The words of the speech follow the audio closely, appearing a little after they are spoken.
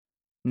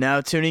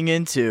Now tuning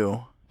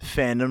into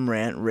Fandom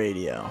Rant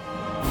Radio.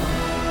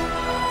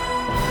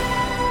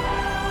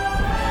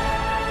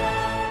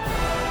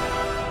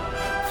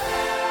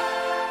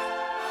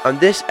 On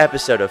this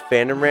episode of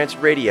Fandom Rants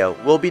Radio,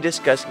 we'll be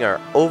discussing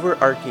our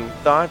overarching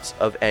thoughts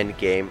of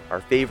Endgame, our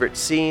favorite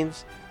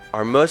scenes,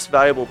 our most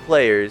valuable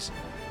players,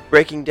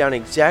 breaking down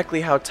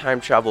exactly how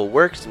time travel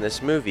works in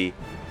this movie,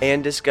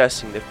 and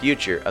discussing the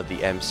future of the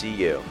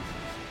MCU.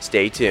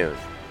 Stay tuned.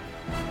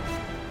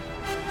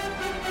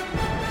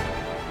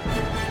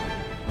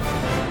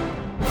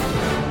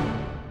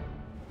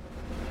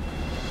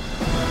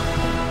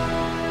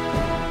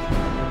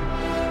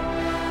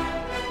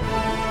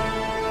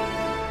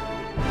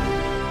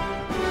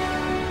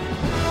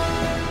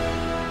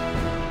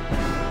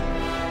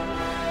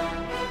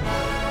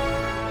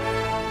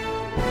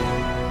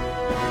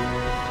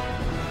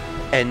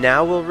 And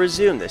now we'll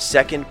resume the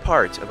second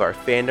part of our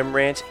Fandom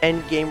Rant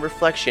Endgame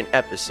Reflection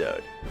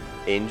episode.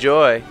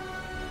 Enjoy!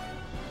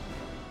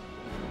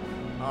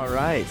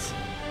 Alright.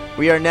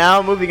 We are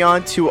now moving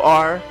on to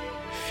our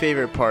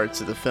favorite parts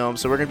of the film.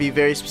 So we're going to be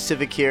very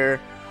specific here.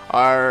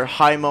 Our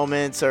high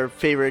moments, our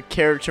favorite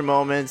character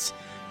moments.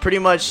 Pretty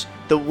much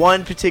the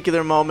one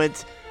particular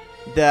moment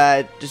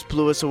that just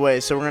blew us away.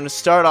 So we're going to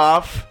start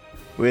off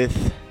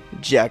with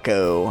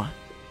Jacko.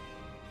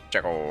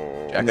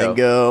 And then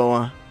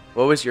go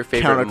What was your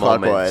favorite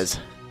moment? counterclockwise.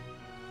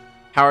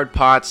 Howard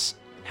Potts,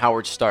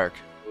 Howard Stark.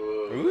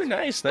 Ooh,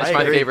 nice. That's I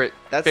my agree. favorite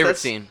That's-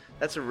 scene.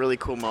 That's a really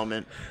cool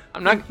moment.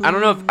 I don't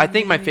know if I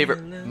think my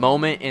favorite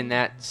moment in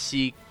that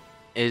scene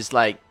is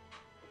like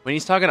when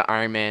he's talking to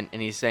Iron Man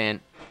and he's saying,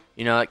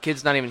 you know, that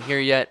kid's not even here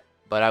yet,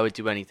 but I would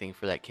do anything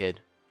for that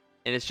kid.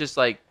 And it's just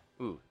like,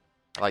 ooh,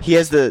 I like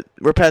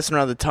We're passing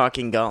around the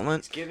talking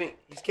gauntlet.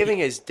 He's giving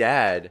his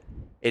dad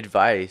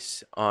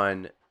advice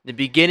on... the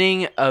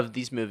beginning of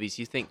these movies,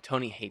 you think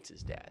Tony hates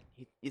his dad.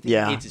 You think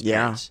Yeah, he hates his yeah.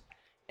 parents.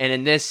 And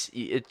in this,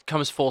 it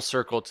comes full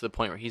circle to the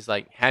point where he's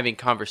like having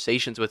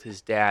conversations with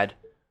his dad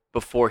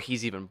before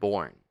he's even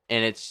born.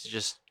 And it's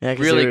just Yeah,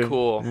 'cause really they were-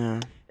 cool. Yeah.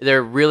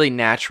 They're really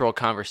natural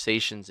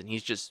conversations, and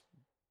he's just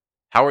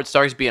Howard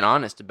Stark's being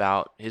honest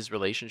about his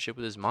relationship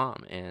with his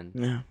mom, and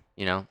Yeah.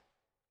 you know,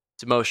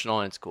 it's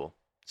emotional and it's cool.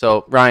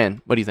 So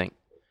Ryan, what do you think?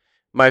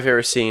 My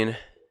favorite scene,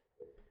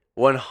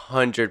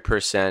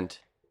 100%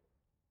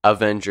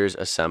 Avengers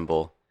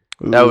Assemble.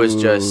 That was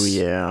just...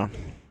 yeah.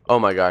 Oh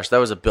my gosh, that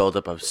was a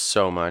buildup of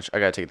so much. I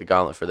gotta take the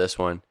gauntlet for this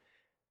one.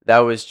 That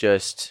was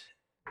just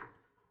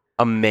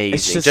amazing.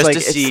 It's just, just like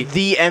to see it's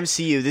the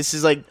MCU. This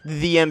is like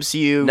the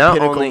MCU not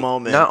pinnacle only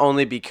moment. not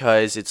only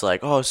because it's like,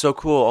 oh, so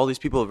cool, all these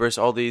people versus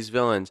all these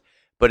villains,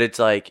 but it's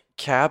like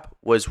Cap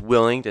was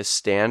willing to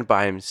stand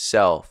by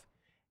himself,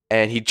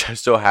 and he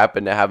just so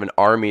happened to have an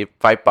army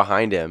fight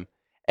behind him,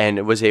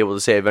 and was able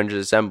to say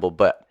Avengers Assemble.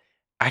 But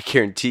I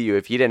guarantee you,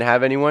 if he didn't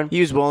have anyone, he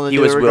was willing to he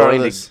do was it willing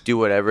regardless. to do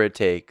whatever it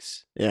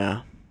takes.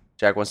 Yeah.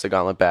 Jack wants the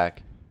gauntlet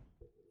back.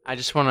 I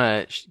just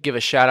want to give a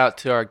shout out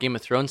to our Game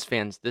of Thrones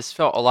fans. This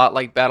felt a lot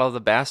like Battle of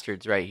the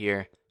Bastards right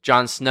here.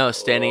 Jon Snow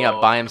standing up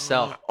by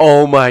himself.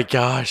 Oh my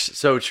gosh,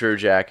 so true,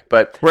 Jack.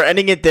 But We're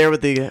ending it there with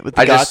the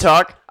I God just-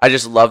 talk. I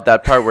just love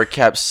that part where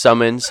Cap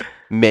summons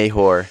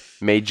Major,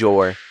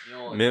 Mjolnir,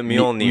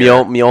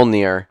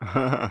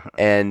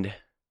 and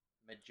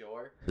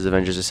his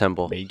Avengers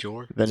Assemble.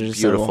 Major. Avengers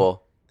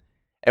Beautiful.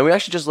 And we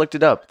actually just looked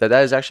it up. That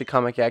is actually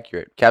comic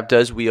accurate. Cap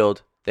does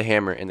wield the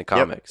hammer in the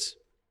comics.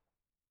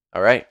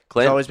 All right, It's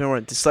Clint. always been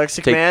one.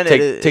 Dyslexic Take- man.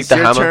 take- It's take the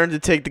your hammer. turn to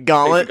take the Take the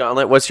gauntlet.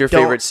 gauntlet. What's your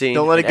favorite scene?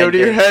 Don't let it in go to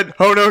your Endgame? head.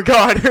 Oh no,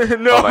 God,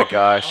 no. Oh my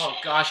gosh. Oh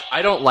gosh,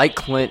 I don't like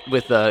Clint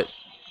with the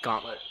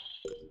gauntlet.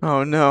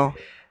 Oh no.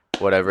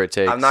 Whatever it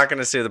takes. I'm not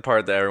gonna say the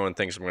part that everyone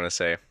thinks I'm gonna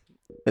say.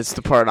 It's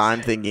the part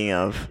I'm thinking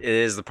of. It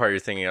is the part you're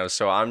thinking of.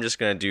 So I'm just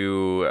gonna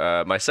do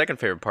my second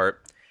favorite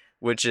part,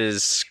 which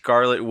is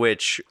Scarlet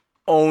Witch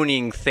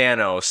owning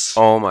Thanos.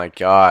 Oh my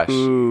gosh.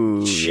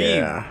 Ooh, She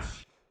yeah.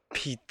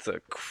 beat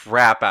the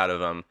crap out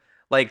of him.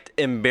 Like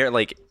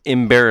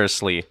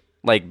embarrassingly,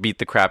 like beat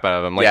the crap out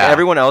of him. Like Yeah.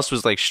 everyone else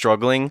was like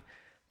struggling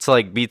to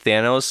like beat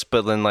Thanos,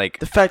 but then like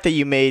The fact that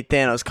you made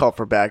Thanos call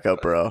for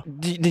backup, bro.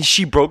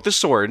 she broke the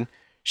sword.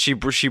 She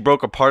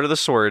broke a part of the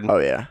sword. Oh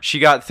yeah. She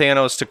got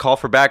Thanos to call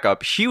for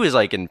backup. She was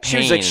like in She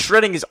pain. was like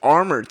shredding his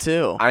armor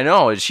too. I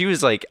know. She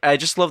was like, I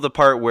just love the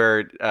part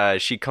where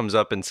she comes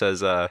up and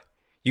says,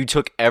 "You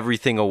took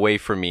everything away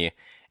from me,"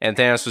 and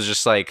Thanos was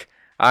just like,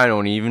 "I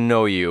don't even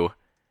know you,"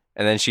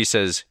 and then she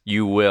says,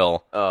 "You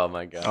will." Oh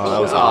my gosh. Oh,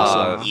 that was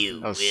awesome.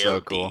 You That was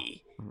so cool.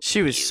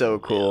 She was so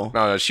cool.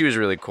 No, she was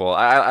really cool.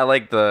 I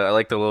like the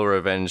little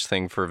revenge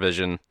thing for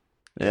Vision.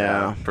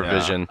 Yeah. For Yeah.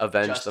 Vision,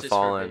 Avenge Justice the for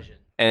Fallen. Vision.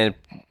 and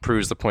it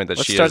proves the point that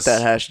Let's she start is.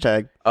 that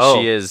hashtag. Oh,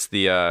 She is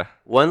the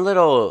one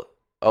little...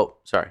 Oh,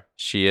 sorry.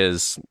 she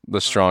is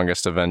the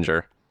strongest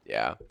Avenger.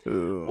 Yeah.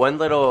 Ooh. One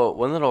little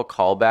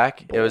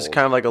callback. It was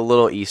kind of like a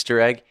little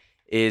Easter egg.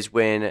 Is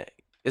when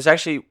it's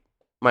actually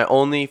my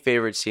only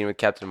favorite scene with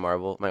Captain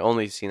Marvel. My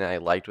only scene that I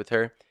liked with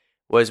her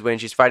was when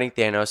she's fighting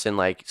Thanos and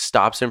like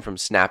stops him from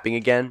snapping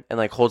again and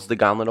like holds the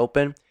gauntlet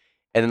open,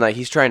 and then like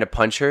he's trying to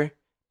punch her,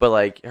 but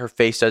like her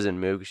face doesn't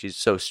move 'cause she's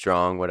so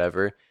strong,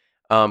 whatever.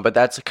 But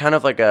that's kind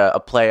of like a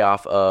play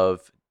off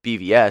of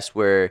BVS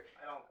where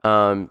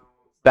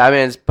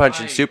Batman's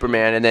punching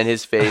Superman and then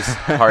his face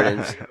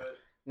hardens.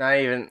 Not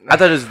even. I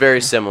thought it was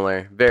very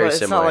similar, very But it's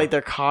similar. not like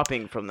they're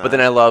copying from that. But then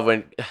I love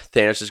when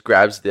Thanos just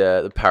grabs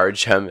the power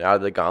gem out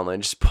of the gauntlet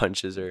and just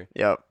punches her.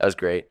 Yep. That was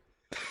great.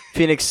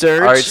 Phoenix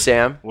Surge. All right,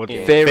 Sam.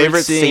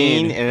 Favorite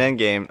scene in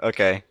Endgame?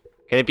 Okay.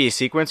 Can it be a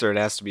sequence or it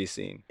has to be a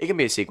scene? It can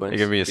be a sequence. It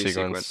can be a Be a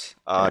sequence.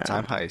 Yeah.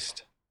 Time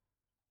heist.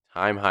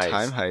 Time heist.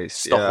 Time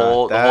heist. The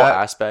whole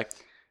aspect.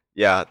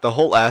 Yeah, the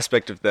whole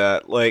aspect of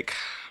that. Like,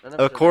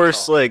 of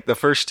course, like the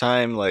first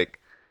time, like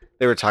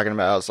they were talking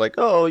about, I was like,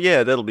 oh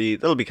yeah, that'll be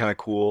kind of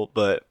cool.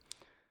 But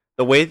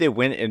the way they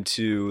went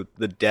into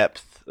the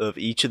depth of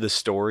each of the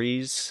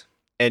stories,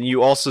 and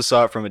you also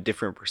saw it from a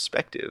different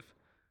perspective.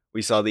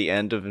 We saw the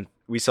end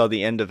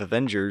of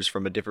Avengers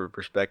from a different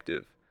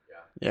perspective.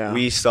 Yeah.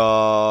 We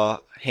saw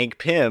Hank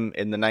Pym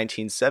in the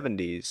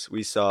 1970s.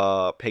 We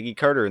saw Peggy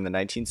Carter in the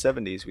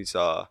 1970s. We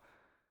saw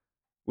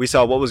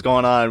what was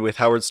going on with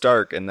Howard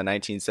Stark in the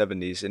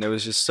 1970s, and it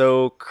was just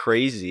so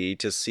crazy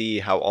to see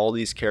how all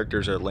these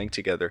characters are linked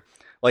together.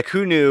 Like,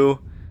 who knew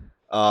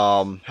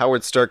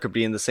Howard Stark could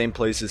be in the same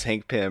place as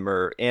Hank Pym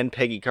and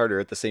Peggy Carter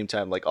at the same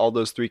time? Like, all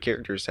those three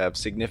characters have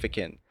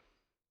significant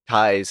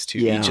ties to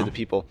each of the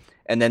people,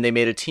 and then they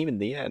made a team in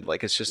the end.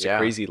 Like, it's just a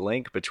crazy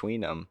link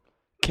between them.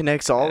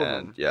 Connects all of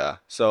them. Yeah.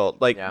 So,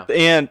 like,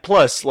 and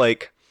plus,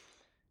 like,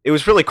 it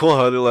was really cool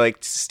how they're, like,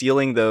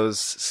 stealing those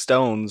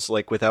stones,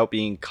 like, without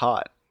being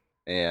caught.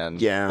 And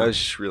that was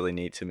just really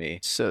neat to me.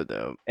 So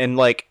dope. And,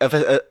 like,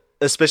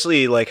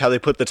 especially, like, how they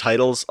put the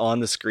titles on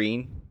the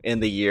screen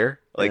in the year.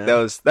 Like, that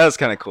was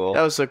kind of cool.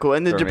 That was so cool.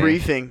 And the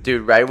debriefing.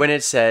 Dude, right when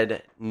it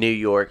said New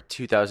York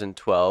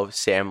 2012,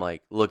 Sam,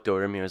 like, looked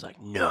over at me and was like,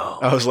 no.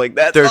 I was like,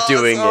 they're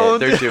doing it.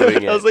 They're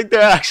doing it. I was like,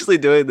 they're actually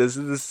doing this.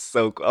 This is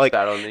so cool. Like,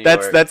 Battle New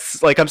York.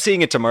 that's, like, I'm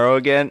seeing it tomorrow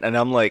again, and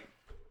I'm, like,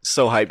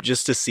 so hyped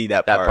just to see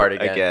that part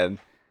again.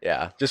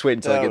 Yeah. Just wait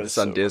until That I get was this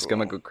on so disc. cool. I'm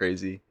gonna go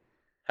crazy.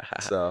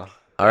 So,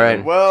 all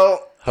right.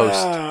 Well, Host.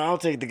 I'll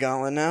take the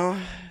gauntlet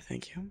now.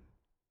 Thank you.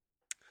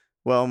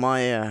 Well,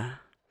 my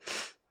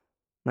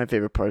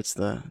favorite part's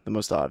the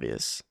most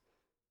obvious.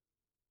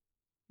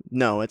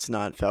 No, it's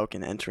not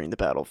Falcon entering the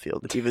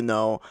battlefield, even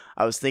though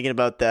I was thinking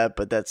about that,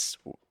 but that's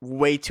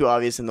way too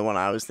obvious than the one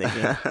I was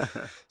thinking.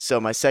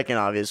 So my second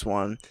obvious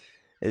one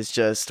is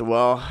just,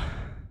 well,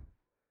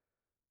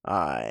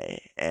 I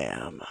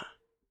am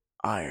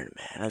Iron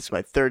Man. That's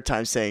my third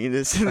time saying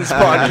this in this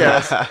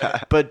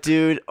podcast. But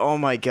dude, oh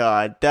my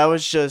god, that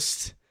was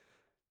just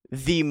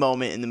the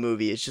moment in the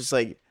movie. It's just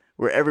like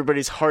where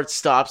everybody's heart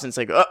stops and it's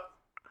like, oh,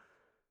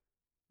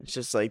 it's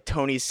just like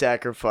Tony's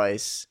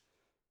sacrifice.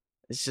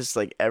 It's just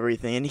like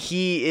everything, and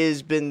he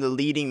has been the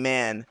leading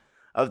man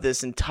of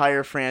this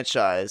entire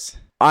franchise.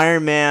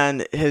 Iron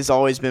Man has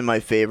always been my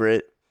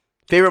favorite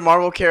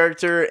Marvel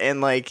character,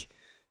 and like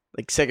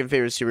second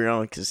favorite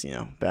superhero because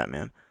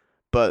Batman.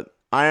 But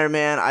Iron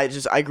Man,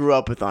 I grew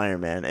up with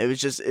Iron Man.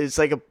 It's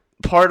like a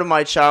part of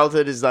my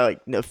childhood is like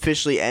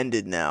officially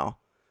ended now,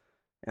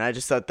 and I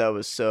just thought that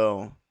was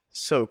so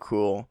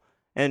cool.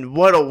 And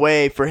what a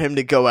way for him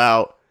to go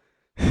out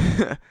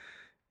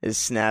is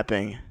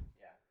snapping.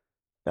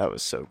 That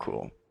was so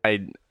cool.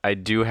 I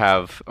do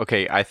have.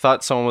 Okay, I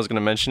thought someone was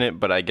gonna mention it,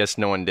 but I guess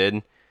no one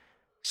did.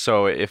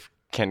 So if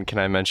can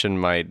I mention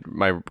my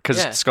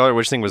because Scholar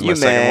Witch thing was my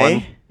second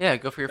one. Yeah,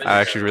 go for your first. I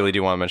actually really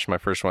do want to mention my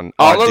first one.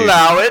 I'll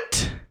allow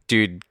it.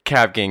 Dude,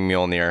 Cap Gang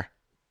Mjolnir.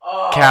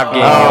 Oh. Cap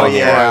Gang Oh, Mjolnir.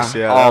 yeah.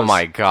 Yeah, Oh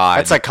my god.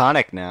 that's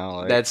iconic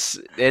now. Like,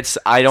 It's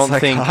I don't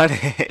think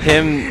iconic.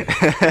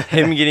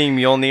 him getting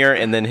Mjolnir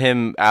and then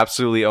him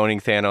absolutely owning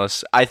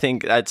Thanos. I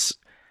think that's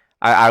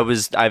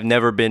I've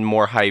never been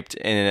more hyped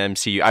in an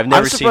MCU. I've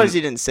never I'm surprised seen.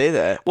 you didn't say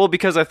that. Well,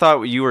 because I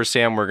thought you or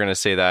Sam were gonna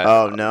say that.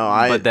 Oh no,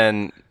 But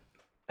then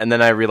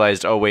I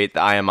realized, oh wait,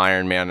 I am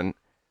Iron Man.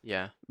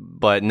 Yeah.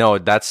 But no,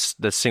 that's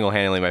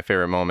single-handedly my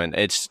favorite moment.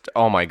 It's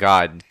oh my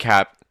god,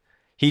 Cap.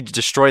 He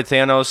destroyed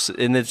Thanos,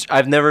 and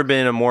I've never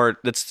been in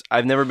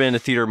a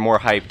theater more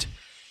hyped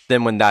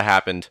than when that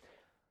happened.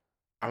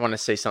 I want to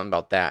say something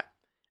about that.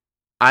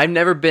 I've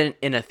never been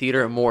in a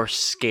theater more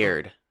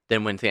scared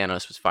than when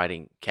Thanos was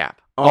fighting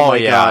Cap. Oh my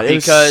yeah, god, it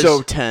because was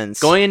so tense.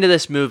 Going into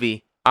this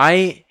movie,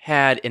 I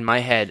had in my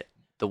head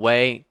the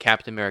way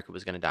Captain America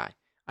was going to die.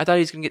 I thought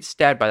he was going to get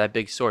stabbed by that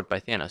big sword by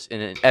Thanos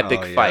in an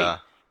epic fight.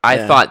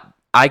 I thought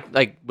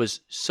I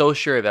was so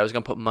sure that I was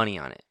going to put money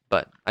on it,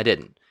 but I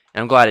didn't.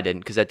 And I'm glad I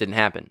didn't because that didn't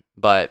happen.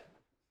 But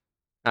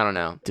I don't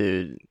know.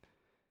 Dude,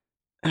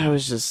 there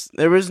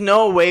was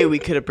no way we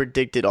could have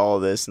predicted all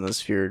of this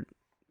unless you're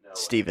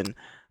Steven.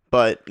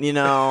 But,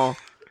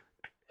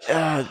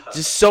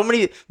 just so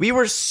many, we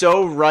were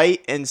so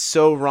right and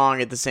so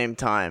wrong at the same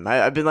time.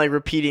 I've been like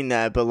repeating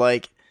that, but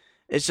like,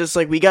 it's just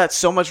like we got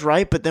so much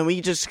right, but then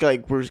we just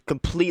like were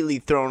completely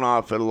thrown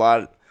off at a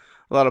lot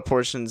of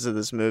portions of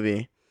this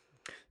movie.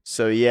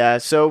 So yeah,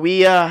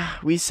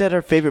 we said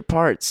our favorite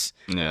parts.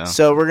 Yeah.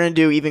 So we're gonna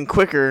do even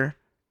quicker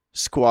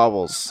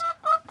squabbles.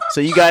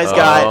 So you guys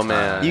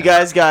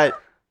got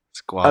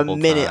Squabble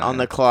minute time. on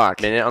the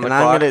clock. Minute on the and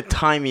clock. I'm going to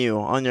time you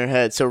on your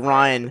head. So,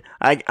 Ryan,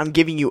 I'm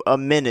giving you a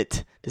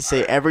minute to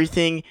say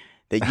everything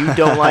that you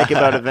don't like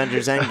about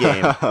Avengers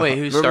Endgame. Wait,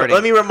 who's starting?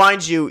 Let me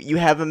remind you, you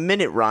have a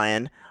minute,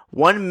 Ryan.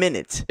 1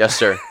 minute. Yes,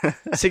 sir.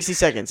 60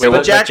 seconds. Wait, but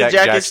what- Jack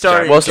Jack- is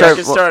starting. We'll Jack start.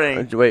 is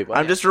starting. Wait. What?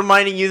 I'm just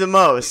reminding you the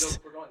most.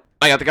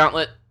 I got the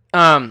gauntlet.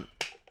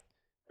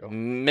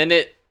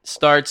 Minute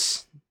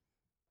starts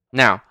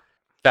now.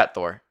 Fat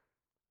Thor.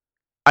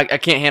 I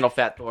can't handle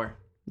Fat Thor.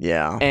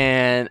 Yeah.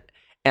 And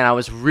I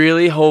was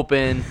really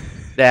hoping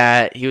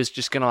that he was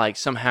just gonna like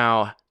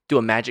somehow do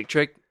a magic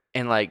trick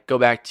and like go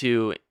back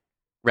to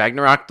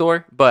Ragnarok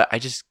Thor, but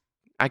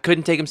I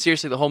couldn't take him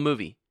seriously the whole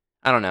movie.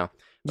 I don't know.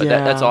 But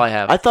that's all I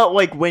have. I thought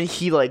like when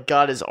he like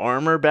got his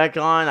armor back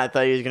on, I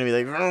thought he was gonna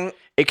be like,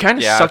 It kind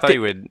of Yeah, I sucked thought it.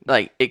 you would.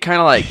 Like it kind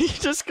of like. he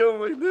just go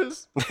like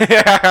this.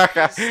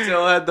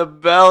 Still had the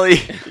belly.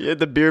 He had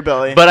the beer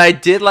belly. But I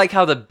did like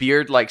how the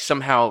beard like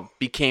somehow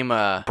became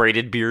a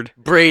Braided beard.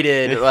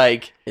 braided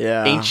like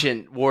yeah.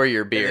 ancient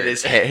warrior beard.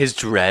 His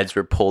dreads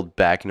were pulled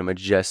back in a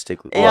majestic.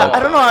 Yeah, look. I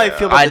don't know how I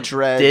feel about I the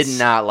dreads. did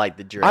not like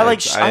the dreads. I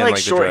like I I didn't like like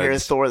the short hair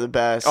dreads. Thor the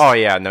best. Oh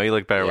yeah, no, you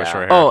look better with Yeah.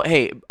 short hair. Oh,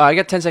 hey, I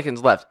got 10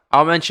 seconds left.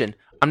 I'll mention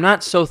I'm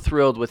not so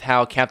thrilled with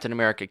how Captain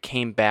America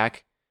came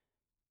back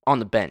on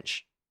the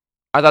bench.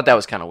 I thought that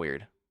was kind of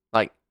weird.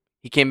 Like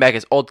he came back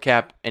as old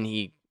Cap and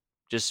he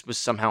just was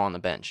somehow on the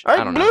bench. All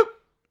right, I don't know. bloop.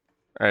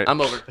 All right.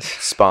 I'm over.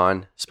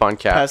 Spawn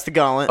cap. Pass the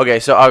gauntlet. Okay,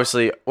 so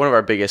obviously one of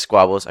our biggest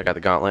squabbles. I got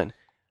the gauntlet.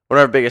 One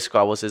of our biggest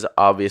squabbles is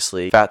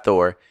obviously Fat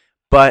Thor,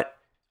 but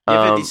You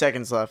have 50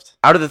 seconds left.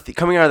 out of the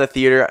coming out of the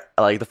theater,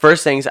 like the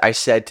first things I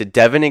said to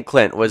Devin and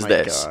Clint was My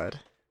this: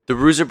 God. the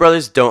Russo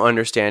brothers don't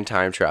understand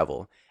time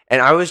travel.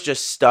 And I was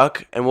just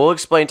stuck, and we'll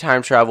explain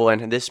time travel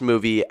in this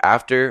movie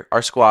after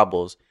our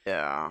squabbles.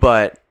 Yeah.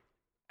 But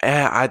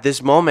at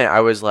this moment, I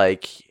was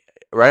like,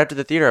 right after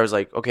the theater, I was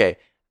like, okay,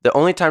 the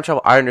only time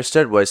travel I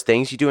understood was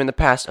things you do in the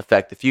past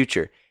affect the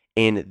future.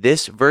 In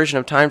this version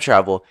of time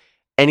travel,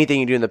 anything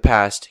you do in the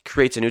past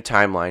creates a new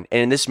timeline.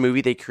 And in this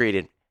movie, they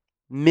created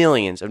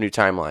millions of new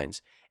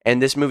timelines.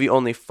 And this movie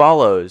only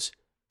follows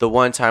the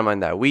one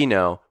timeline that we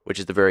know, which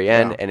is the very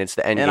end, Yeah. and it's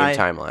the end And game I-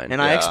 timeline.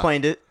 And I Yeah.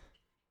 explained it.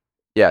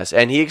 Yes,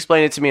 and he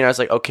explained it to me, and I was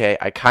like, okay,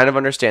 I kind of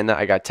understand that.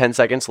 I got 10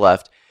 seconds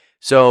left.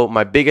 So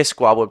my biggest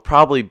squabble would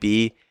probably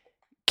be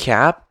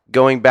Cap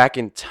going back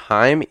in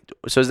time.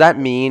 So does that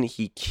mean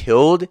he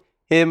killed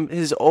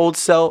his old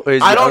self or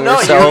his I don't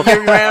younger know. self?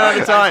 You ran out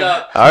of time.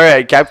 All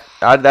right, Cap.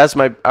 That's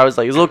my. I was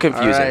like, it's a little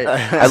confusing. All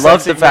right. I love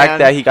the Sexy fact man.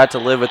 that he got to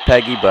live with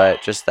Peggy,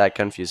 but just that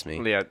confused me.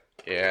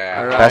 Yeah.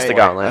 All right. Pass the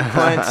gauntlet.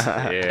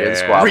 Clint, Hear the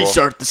squabble.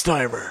 restart this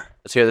timer.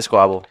 Let's hear the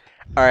squabble.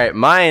 All right,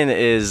 mine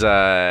is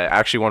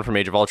actually one from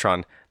Age of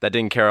Ultron that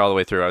didn't carry all the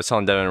way through. I was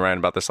telling Devin and Ryan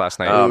about this last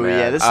night. Oh, Ooh, man.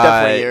 yeah, this is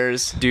definitely Uh,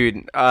 yours.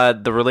 Dude,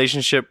 the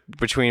relationship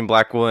between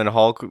Black Widow and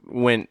Hulk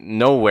went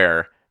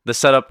nowhere. The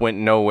setup went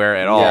nowhere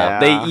at all. Yeah.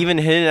 They even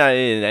hit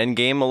it in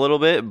Endgame a little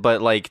bit,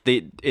 but like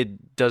they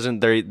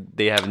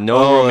have no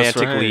Oh, that's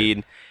romantic right.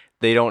 lead.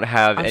 They don't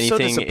have I'm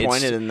anything. so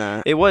disappointed in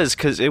that. It was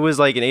because it was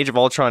like in Age of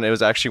Ultron. It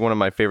was actually one of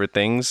my favorite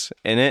things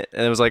in it,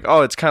 and it was like,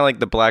 oh, it's kind of like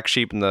the black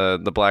sheep and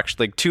the black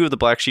like two of the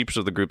black sheeps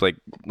of the group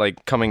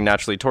like coming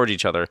naturally towards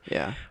each other.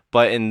 Yeah.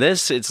 But in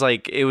this, it's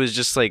like it was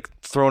just like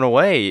thrown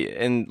away,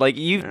 and like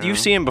you've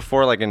seen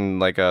before, like in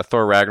like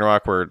Thor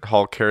Ragnarok, where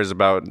Hulk cares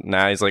about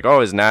Nat. He's like, oh,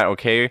 is Nat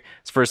okay? It's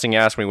the first thing he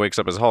asks when he wakes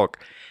up as Hulk.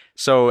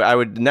 So I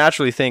would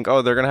naturally think,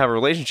 oh, they're gonna have a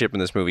relationship in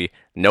this movie.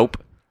 Nope.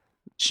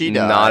 She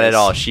dies. Not at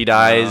all. She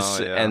dies,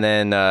 Oh, yeah. and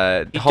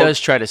then He Hulk, does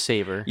try to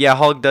save her. yeah,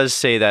 Hulk does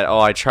say that. Oh,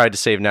 I tried to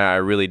save Nat. I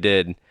really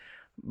did,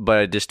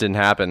 but it just didn't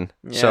happen.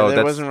 Yeah, so there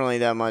that's, wasn't really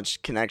that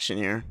much connection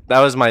here. that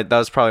was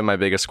probably my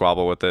biggest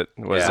squabble with it.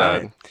 Was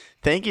Yeah.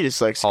 Thank you,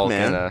 Dyslexic Hulk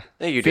Man. and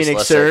Thank you,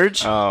 Phoenix Dyslexic.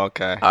 Surge. Oh,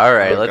 okay. All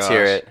right, Oh, let's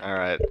hear gosh. it. All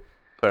right.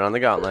 Put it on the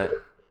gauntlet.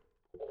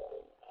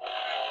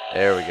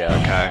 There we go.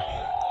 Okay.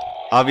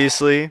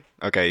 Obviously,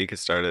 okay, you can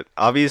start it.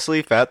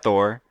 Obviously, Fat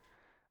Thor.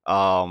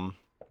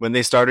 When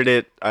they started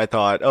it, I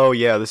thought, oh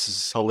yeah, this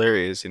is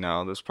hilarious. You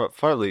know, this is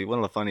probably one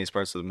of the funniest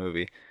parts of the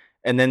movie.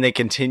 And then they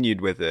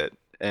continued with it,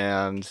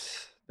 and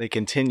they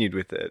continued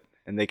with it,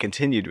 and they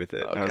continued with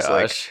it. Oh, and I was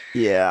gosh.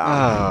 Yeah.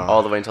 like,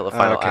 All the way until the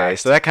final okay, act.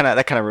 so that kind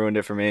of ruined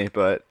it for me.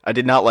 But I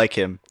did not like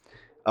him.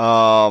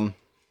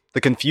 The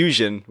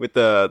confusion with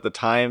the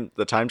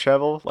time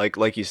travel,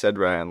 like you said,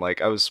 Ryan.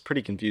 Like I was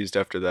pretty confused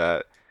after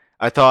that.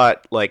 I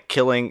thought like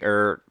killing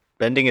or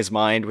bending his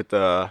mind with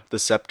the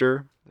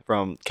scepter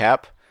from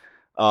Cap,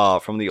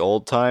 from the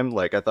old time.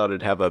 Like I thought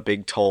it'd have a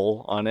big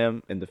toll on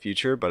him in the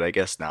future, but I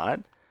guess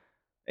not.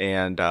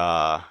 And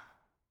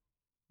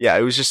yeah,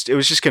 it was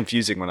just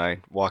confusing when I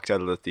walked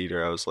out of the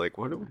theater. I was like,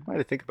 what am I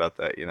to think about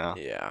that? You know?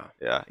 Yeah.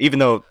 Yeah. Even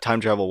though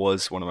time travel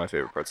was one of my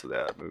favorite parts of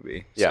that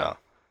movie. Yeah. So,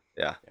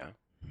 yeah. Yeah.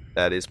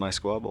 That is my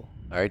squabble.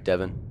 All right,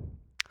 Devin.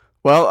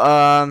 Well,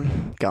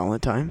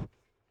 gauntlet time.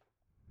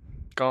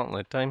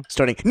 gauntlet time.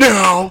 Starting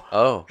now.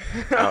 Oh.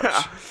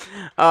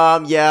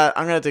 Ouch. Yeah,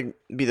 I'm gonna have to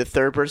be the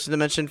third person to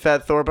mention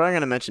Fat Thor, but I'm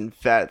gonna mention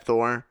Fat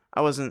Thor.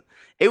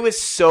 It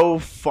was so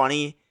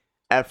funny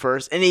at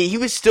first, and he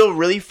was still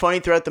really funny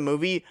throughout the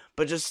movie,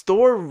 but just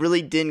Thor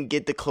really didn't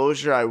get the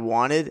closure I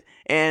wanted,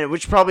 and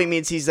which probably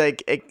means he's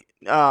like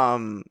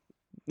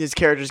his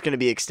character's going to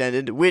be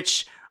extended,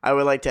 which I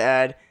would like to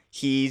add,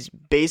 he's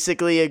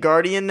basically a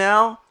Guardian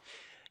now.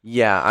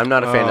 Yeah, I'm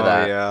not a fan of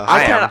that. Yeah.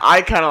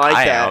 I kind of like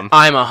I that. am.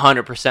 I'm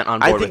 100% on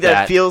board I think with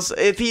that feels,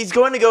 if he's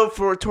going to go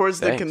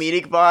towards the Thanks.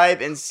 comedic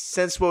vibe, and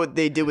since what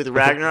they did with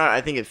Ragnarok, I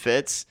think it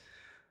fits.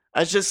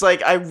 It's just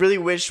like, I really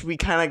wish we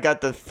kind of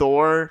got the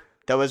Thor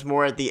that was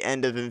more at the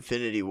end of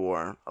Infinity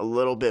War, a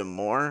little bit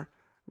more,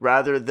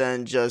 rather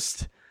than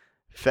just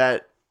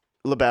Fat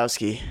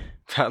Lebowski.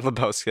 Pat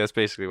Lebowski, that's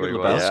basically what he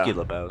was. Yeah.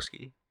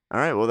 Lebowski. All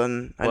right, well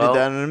then, I Well- did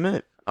that in a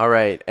minute. All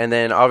right, and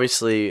then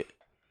obviously,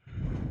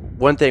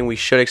 one thing we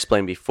should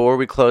explain before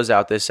we close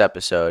out this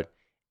episode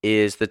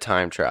is the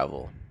time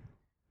travel.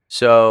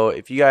 So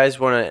if you guys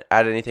want to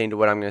add anything to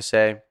what I'm going to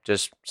say,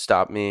 just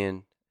stop me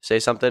and say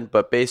something.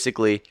 But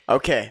basically,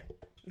 Okay.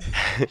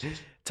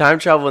 time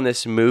travel in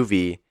this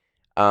movie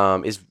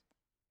is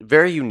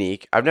very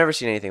unique. I've never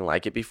seen anything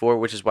like it before,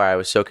 which is why I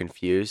was so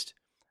confused.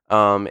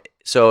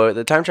 So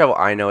the time travel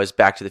I know is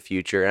Back to the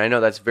Future, and I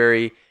know that's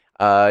very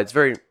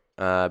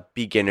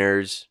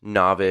beginners,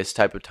 novice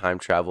type of time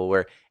travel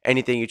where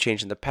anything you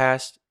change in the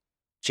past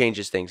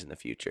changes things in the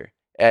future.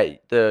 You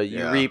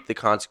Yeah. reap the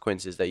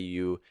consequences that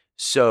you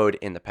sowed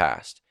in the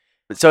past.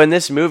 So in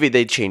this movie,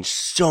 they changed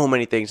so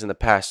many things in the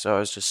past. So I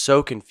was just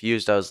so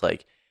confused. I was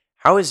like,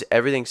 how is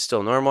everything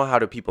still normal? How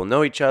do people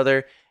know each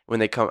other when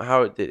they come?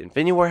 How did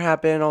Infinity War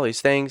happen? All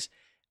these things.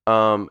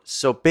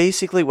 So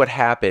basically what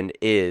happened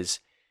is,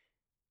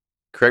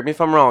 correct me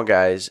if I'm wrong,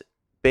 guys,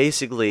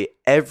 basically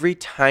every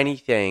tiny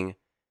thing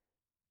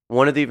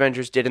one of the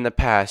Avengers did in the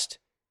past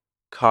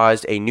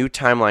caused a new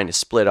timeline to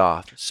split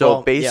off. So Well,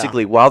 yeah.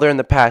 basically, while they're in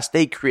the past,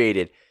 they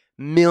created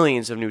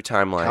millions of new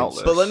timelines.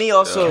 Countless. But let me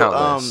also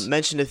Countless.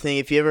 mention a thing.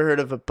 If you ever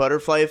heard of a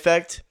butterfly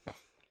effect,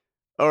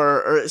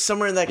 or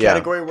somewhere in that Yeah.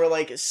 category where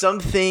like some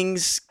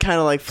things kind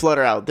of like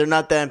flutter out, they're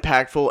not that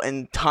impactful,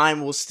 and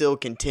time will still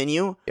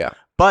continue. Yeah.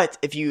 But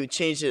if you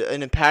change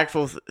an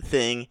impactful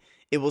thing,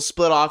 it will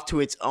split off to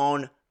its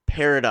own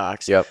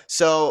paradox. Yep.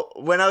 So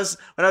when I was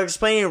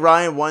explaining to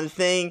Ryan, one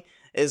thing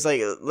is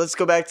like, let's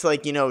go back to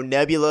like,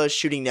 Nebula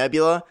shooting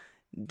Nebula.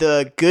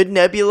 The good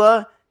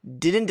Nebula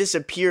didn't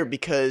disappear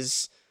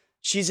because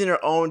she's in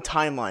her own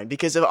timeline.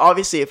 Because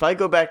obviously, if I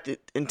go back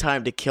in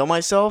time to kill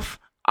myself,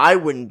 I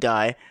wouldn't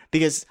die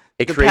because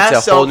It the creates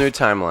past a whole self new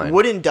timeline.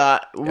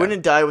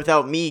 Wouldn't die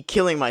without me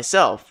killing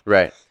myself.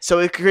 Right. So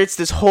it creates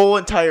this whole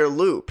entire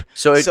loop.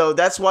 So So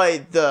that's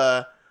why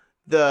the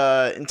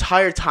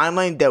entire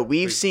timeline that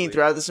we've seen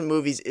throughout this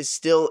movies is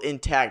still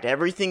intact.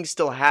 Everything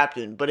still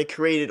happened, but it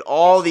created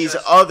all these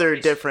other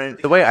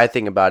different. The way I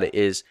think about it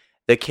is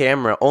the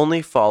camera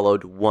only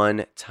followed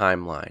one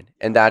timeline,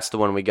 and that's the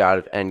one we got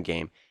of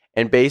Endgame.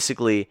 And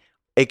basically,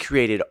 it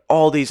created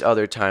all these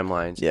other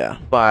timelines. Yeah.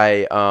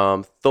 By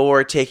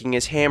Thor taking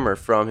his hammer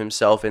from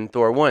himself in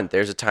Thor 1.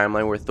 There's a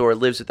timeline where Thor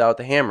lives without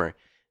the hammer.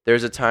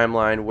 There's a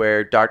timeline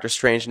where Doctor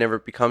Strange never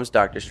becomes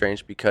Doctor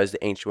Strange because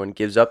the Ancient One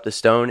gives up the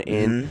stone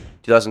in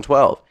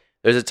 2012.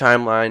 There's a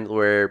timeline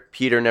where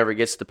Peter never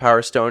gets the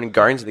Power Stone and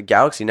Guardians of the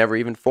Galaxy never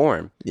even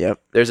form. Yep.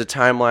 There's a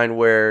timeline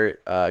where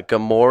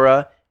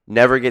Gamora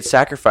never gets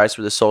sacrificed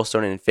where the Soul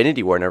Stone in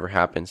Infinity War never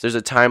happens. There's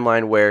a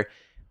timeline where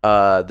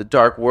the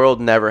Dark World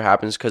never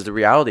happens because the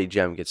Reality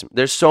Gem gets...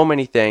 There's so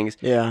many things.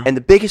 Yeah. And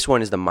the biggest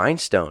one is the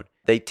Mind Stone.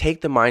 They take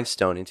the Mind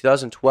Stone in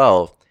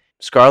 2012.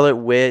 Scarlet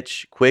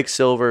Witch,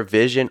 Quicksilver,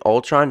 Vision,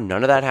 Ultron,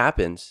 none of that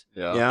happens.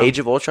 Yeah. Age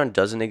of Ultron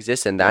doesn't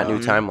exist in that new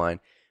timeline.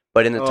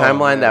 But in the Oh,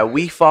 timeline man. that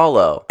we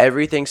follow,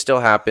 everything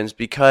still happens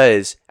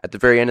because at the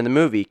very end of the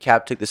movie,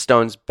 Cap took the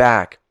stones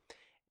back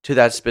to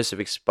that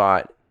specific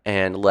spot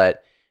and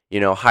let,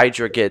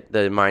 Hydra get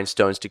the Mind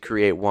Stones to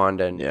create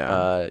Wanda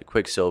and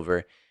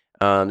Quicksilver.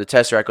 The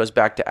Tesseract goes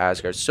back to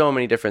Asgard. So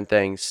many different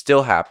things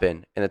still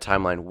happen in the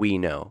timeline we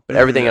know, but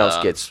everything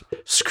else gets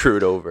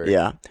screwed over.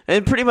 Yeah,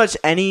 and pretty much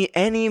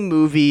any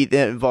movie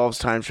that involves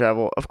time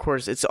travel, of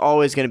course, it's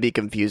always going to be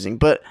confusing.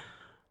 But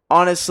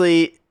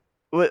honestly,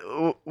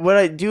 what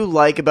I do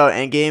like about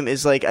Endgame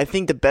is like I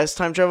think the best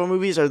time travel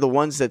movies are the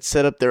ones that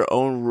set up their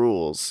own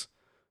rules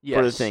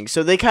for the thing.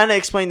 So they kind of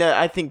explain that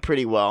I think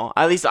pretty well.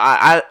 At least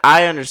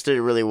I understood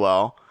it really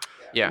well.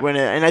 Yeah.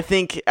 And I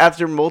think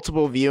after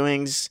multiple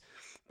viewings,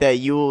 that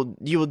you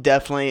will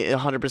definitely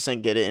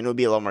 100% get it, and it'll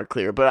be a lot more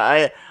clear.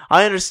 But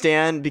I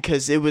understand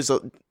because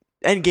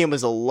Endgame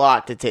was a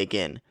lot to take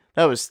in.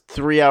 That was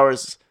 3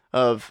 hours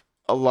of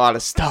a lot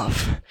of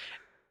stuff.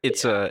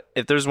 It's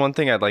if there's one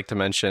thing I'd like to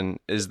mention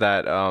is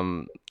that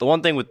the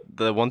one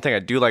thing I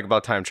do like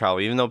about time travel,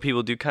 even though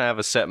people do kind of have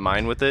a set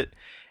mind with it,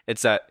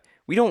 it's that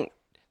we don't.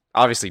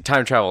 Obviously,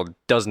 time travel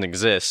doesn't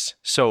exist,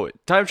 so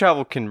time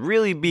travel can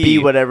really be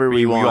whatever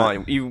we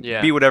want.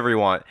 Be whatever you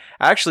want.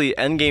 Actually,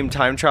 Endgame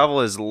time travel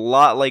is a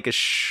lot like a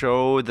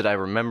show that I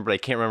remember, but I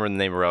can't remember the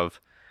name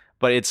of.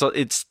 But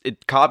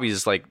it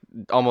copies like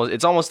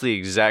almost the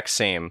exact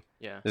same.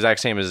 Yeah.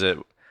 Exact same as it.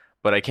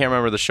 but I can't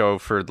remember the show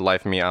for the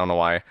life of me. I don't know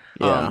why.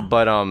 Yeah.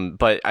 But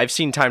I've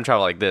seen time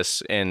travel like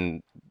this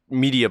in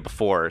media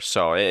before,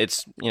 so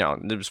it's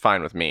it was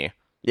fine with me.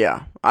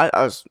 Yeah,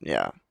 I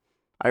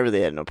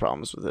really had no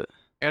problems with it.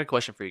 I got a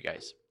question for you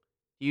guys.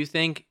 Do you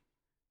think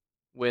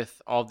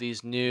with all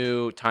these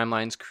new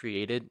timelines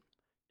created,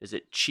 does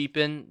it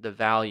cheapen the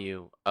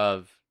value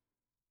of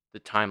the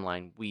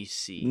timeline we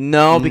see?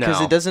 No, because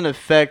No. it doesn't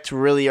affect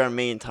really our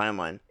main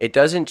timeline. It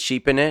doesn't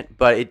cheapen it,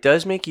 but it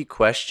does make you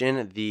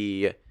question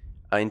the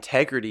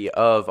integrity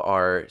of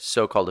our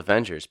so-called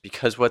Avengers,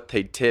 because what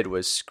they did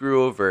was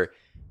screw over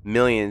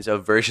millions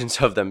of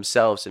versions of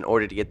themselves in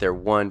order to get their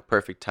one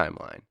perfect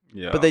timeline.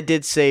 Yeah. But they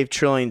did save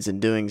trillions in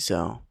doing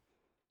so.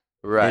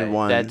 Right. In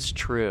one. That's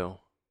true.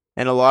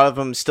 And a lot of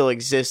them still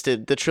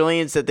existed. The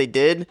trillions that they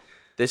did,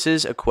 This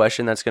is a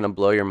question that's going to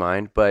blow your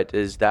mind, but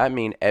does that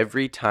mean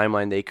every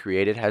timeline they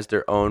created has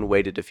their own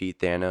way to defeat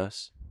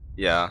Thanos?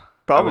 Yeah. I would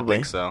probably.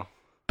 think so.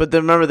 But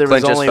then remember, there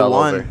Clint was just only fell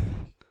one. over.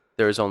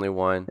 There was only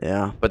one.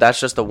 Yeah, But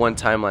that's just the one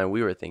timeline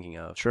we were thinking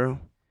of. true.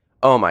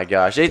 Oh my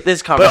gosh.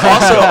 This But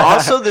conversation.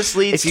 also this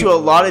leads If to you- a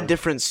lot of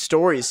different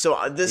stories. So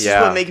this is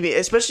Yeah. what making me,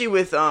 especially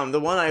with the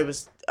one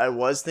I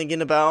was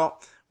thinking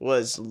about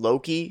was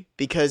Loki,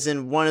 because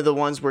in one of the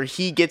ones where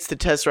he gets the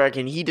Tesseract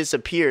and he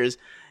disappears,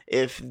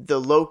 if the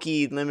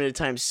Loki limited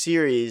time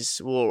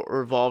series will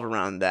revolve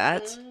around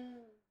that.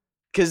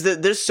 Because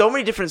there's so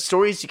many different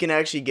stories you can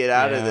actually get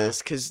out of Yeah.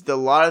 this, because a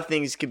lot of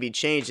things could be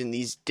changed in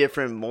these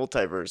different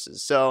multiverses.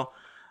 So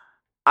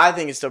I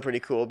think it's still pretty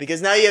cool,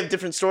 because now you have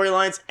different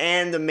storylines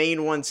and the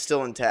main one's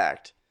still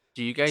intact.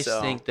 Do you guys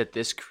So- think that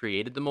this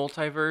created the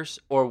multiverse,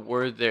 or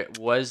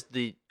was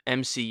the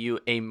MCU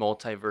a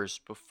multiverse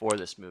before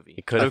this movie?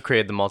 It could have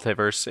created the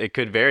multiverse. It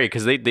could vary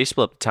because they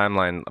split up the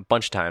timeline a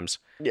bunch of times.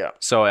 Yeah.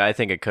 So I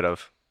think it could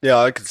have. Yeah,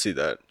 I could see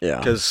that. Yeah.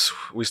 Because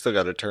we still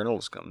got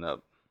Eternals coming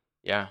up.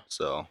 Yeah.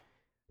 So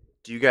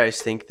Do you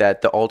guys think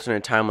that the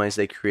alternate timelines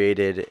they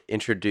created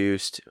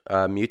introduced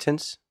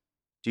mutants?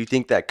 Do you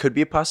think that could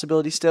be a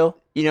possibility still?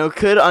 You know,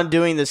 could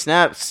undoing the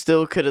snap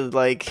still could have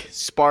like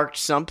sparked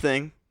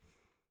something.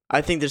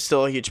 I think there's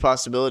still a huge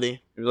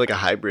possibility. maybe like a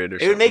hybrid or It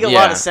something. would make a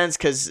lot Yeah. of sense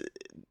because,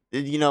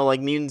 you know, like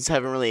mutants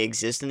haven't really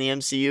existed in the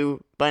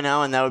MCU by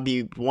now, and that would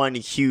be one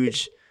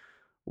huge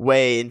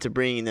way into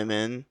bringing them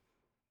in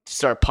to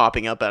start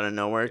popping up out of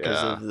nowhere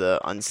because Yeah. of the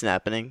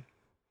unsnapping.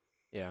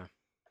 Yeah.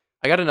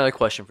 I got another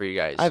question for you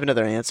guys. I have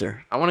another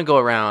answer. I want to go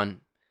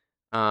around.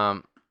 I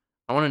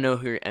want to know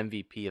who your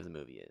MVP of the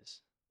movie is.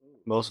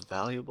 Most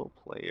valuable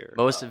player.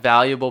 Most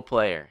valuable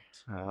player.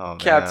 Oh, man.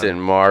 Captain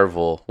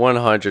Marvel,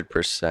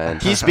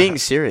 100%. He's being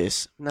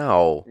serious.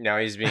 No. Now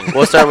he's being.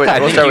 We'll start with I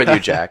think with you,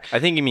 Jack. I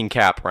think you mean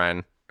Cap,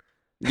 Ryan.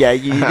 Yeah,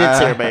 you did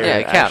say it by your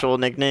Yeah, Cap. actual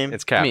nickname.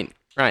 It's Cap. I mean,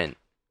 Ryan,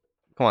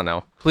 Come on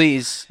now.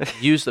 please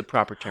use the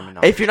proper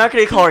terminology. If you're not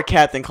going to call her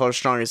Cap, then call her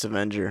Strongest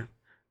Avenger.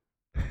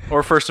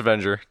 Or First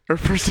Avenger. Her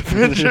First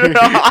Avenger.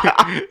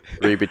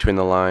 Read between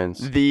the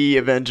lines. The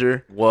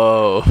Avenger.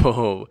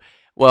 Whoa.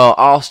 Well,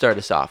 I'll start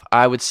us off.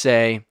 I would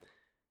say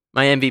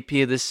my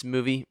MVP of this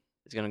movie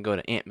is going to go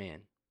to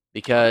Ant-Man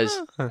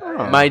because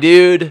my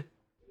dude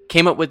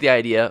came up with the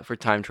idea for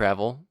time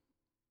travel,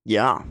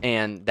 Yeah.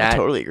 and I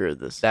totally agree with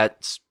this.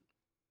 that's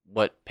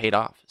what paid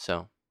off.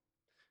 So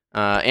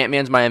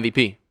Ant-Man's my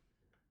MVP.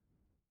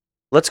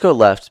 Let's go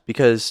left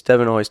because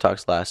Devin always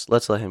talks last.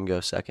 Let's let him go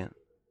second.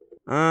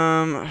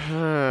 Well,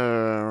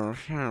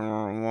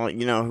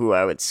 you know who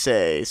I would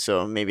say,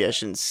 so maybe I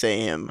shouldn't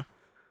say him.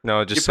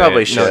 No, just You say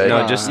probably it. should.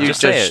 No, just You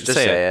say it. Just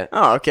say it.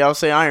 Oh, okay, I'll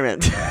say Iron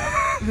Man.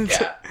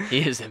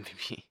 He is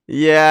MVP.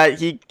 Yeah,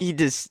 he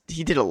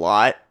did a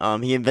lot.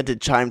 He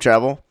invented time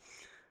travel.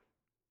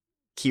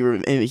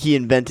 He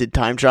invented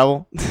time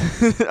travel,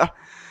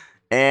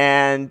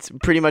 and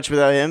pretty much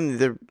without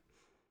him,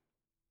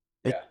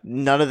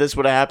 none of this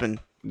would have happened.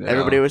 Yeah.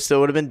 Everybody would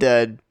have been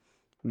dead.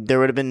 There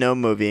would have been no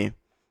movie.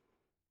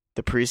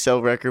 The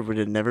pre-sale record would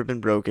have never been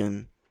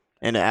broken,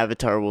 and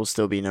Avatar will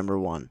still be number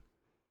one.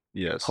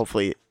 Yes.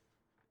 Hopefully,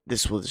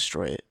 this will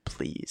destroy it.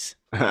 Please.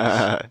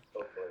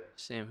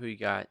 Sam, who you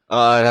got?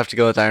 I'd have to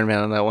go with Iron Man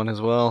on that one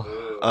as well.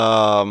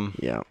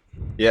 Yeah.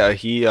 Yeah,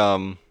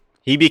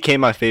 he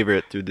became my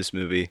favorite through this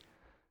movie.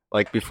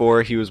 Like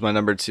before, he was my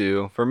number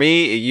 2. For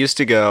me, it used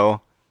to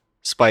go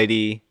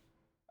Spidey,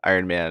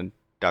 Iron Man,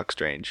 Doc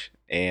Strange,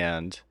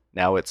 and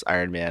now it's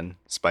Iron Man,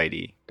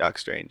 Spidey, Doc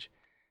Strange.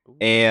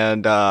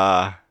 And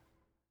I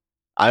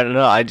don't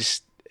know,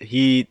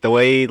 the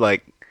way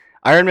like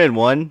Iron Man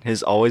 1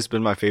 has always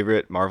been my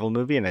favorite Marvel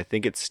movie, and I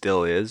think it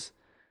still is.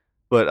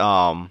 But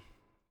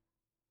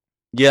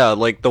yeah,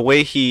 like the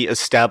way he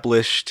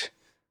established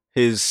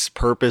his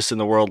purpose in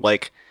the world.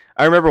 Like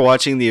I remember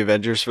watching the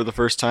Avengers for the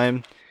first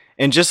time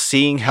and just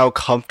seeing how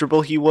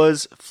comfortable he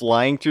was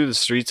flying through the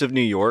streets of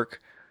New York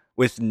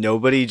with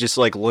nobody just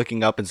like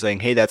looking up and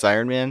saying, "Hey, that's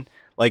Iron Man."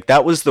 Like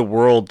that was the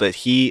world that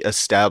he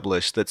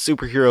established, that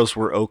superheroes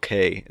were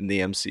okay in the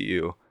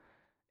MCU.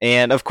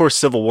 And of course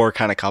Civil War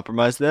kind of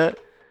compromised that,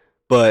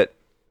 but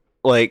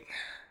like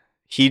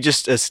he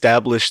just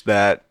established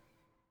that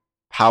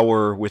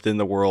power within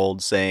the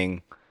world,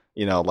 saying,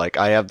 like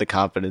I have the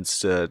confidence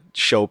to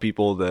show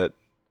people that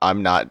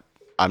I'm not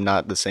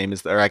the same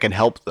as, or I can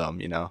help them,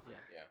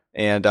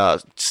 and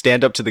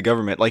stand up to the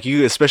government. Like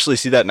you especially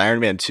see that in Iron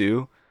Man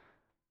 2,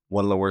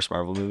 one of the worst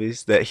Marvel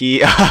movies, that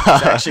he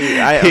Actually,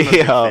 I'm a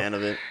big fan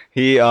of it.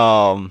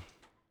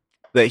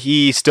 that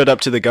he stood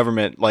up to the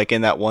government, like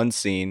in that one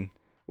scene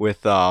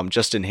with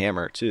Justin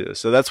Hammer too.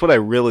 So that's what I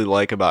really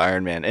like about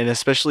Iron Man, and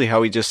especially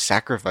how he just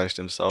sacrificed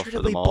himself for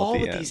them all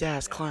at the end. these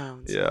ass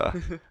clowns. Yeah,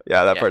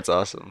 that part's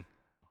awesome.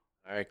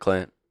 All right,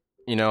 Clint.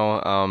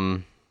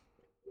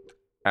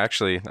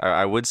 Actually,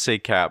 I would say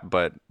Cap,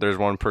 but there's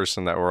one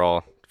person that we're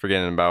all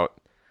forgetting about.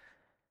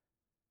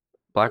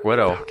 Black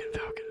Widow.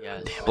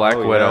 Yes. Black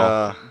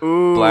Widow. Yeah.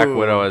 Ooh. Black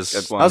Widow is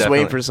Good one. I was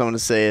waiting definitely- for someone to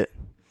say it.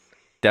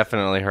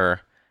 Definitely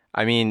her.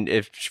 I mean,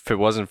 if it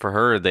wasn't for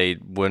her, they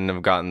wouldn't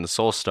have gotten the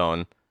Soul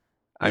Stone.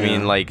 I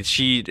mean, Yeah. like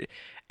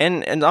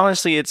and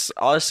honestly, it's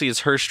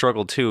her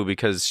struggle too,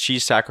 because she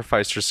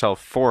sacrificed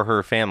herself for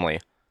her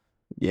family,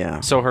 Yeah.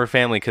 so her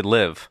family could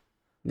live,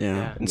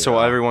 Yeah. and so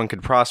everyone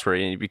could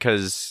prosper.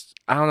 Because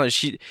I don't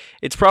know,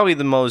 it's probably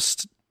the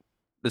most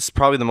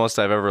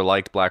I've ever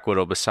liked Black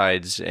Widow,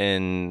 besides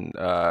in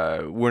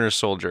Winter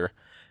Soldier.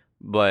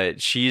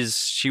 But she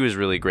was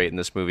really great in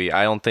this movie.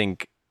 I don't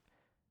think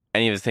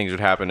any of the things would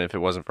happen if it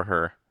wasn't for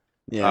her.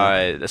 Yeah.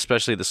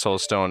 Especially the Soul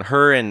Stone.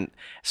 Her, and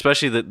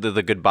especially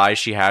the goodbye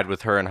she had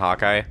with her and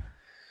Hawkeye.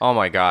 Oh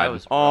my god. That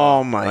was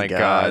Oh my My god.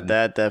 God.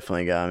 That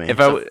definitely got me. If It's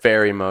I a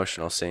very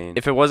emotional scene.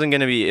 if it wasn't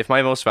gonna be, if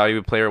my most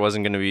valuable player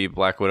wasn't gonna be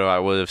Black Widow, I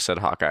would have said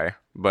Hawkeye.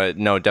 But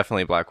no,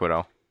 definitely Black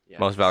Widow. Yeah.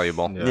 Most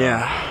valuable.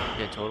 yeah.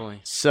 Yeah,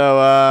 totally.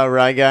 So,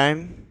 Rye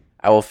Guy.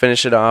 I will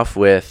finish it off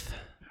with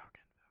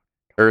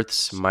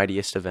Earth's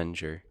Mightiest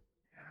Avenger.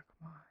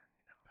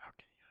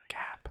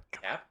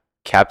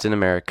 Captain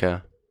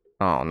America.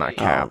 Oh, not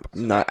Cap.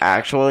 Not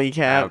actually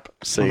Cap.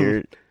 So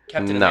you're.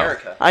 Captain No.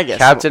 America. I guess.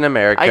 Captain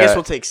America. I guess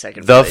we'll take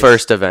second. the place.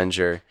 first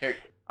Avenger.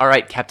 All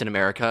right, Captain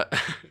America.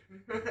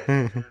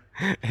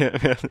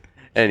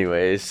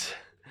 Anyways,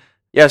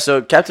 yeah.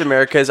 So Captain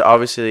America is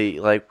obviously,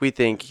 like, we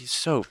think he's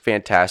so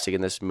fantastic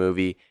in this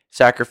movie.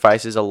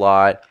 Sacrifices a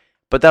lot,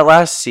 but that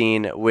last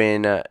scene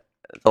when the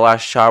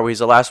last shot where he's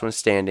the last one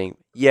standing.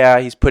 Yeah,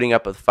 he's putting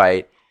up a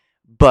fight,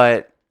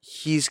 but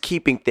he's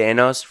keeping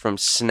Thanos from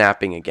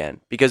snapping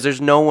again, because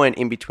there's no one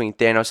in between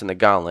Thanos and the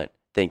Gauntlet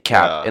than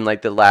Cap Yeah. in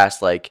like the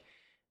last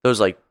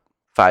those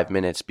 5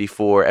 minutes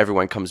before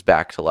everyone comes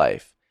back to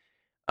life.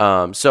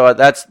 So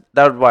that's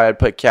why I'd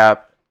put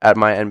Cap at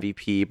my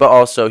MVP. But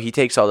also, he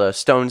takes all the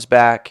stones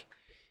back,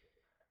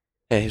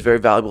 and he's very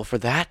valuable for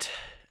that.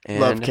 And,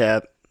 Love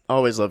Cap.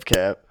 Always love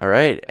Cap. All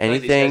right.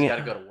 Anything?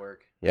 Gotta go to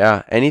work.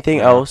 Yeah. Anything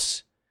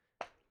else?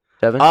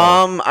 Devin?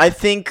 I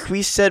think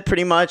we said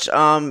pretty much.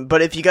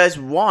 But if you guys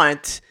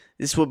want,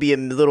 this will be a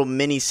little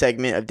mini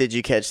segment of Did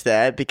You Catch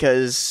That?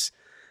 Because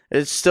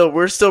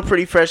we're still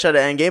pretty fresh out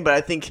of Endgame, but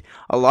I think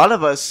a lot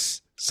of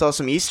us saw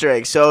some Easter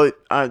eggs. So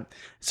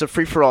it's a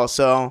free for all.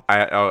 So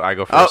I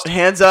go oh, first.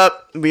 hands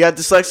up! We got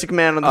dyslexic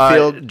man on the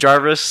field.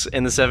 Jarvis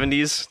in the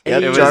 70s.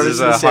 Yep, It was Jarvis his,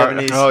 in the har-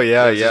 70s. Oh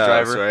yeah, It was his yeah,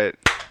 that's driver. right.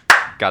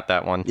 Got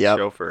that one. Yep.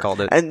 Chauffeur. Called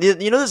it. And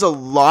there's a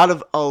lot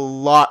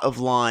of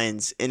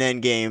lines in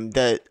Endgame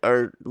that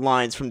are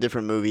lines from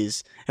different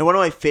movies. And one of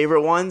my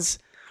favorite ones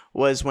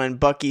was when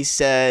Bucky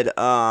said,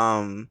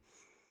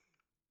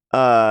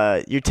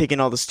 "You're taking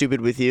all the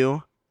stupid with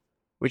you,"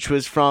 which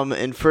was from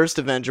in First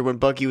Avenger when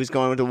Bucky was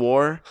going to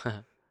war,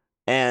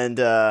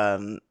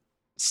 and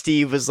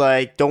Steve was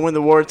like, "Don't win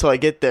the war until I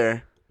get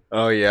there."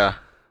 Oh yeah.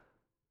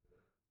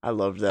 I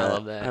love that.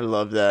 I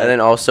love that. And then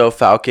also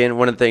Falcon,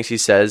 one of the things he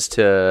says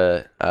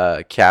to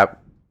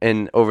Cap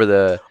and over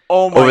the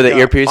Oh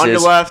earpiece on your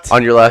is left.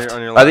 on your left.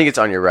 On your I think it's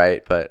on your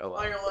right, but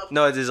On your left.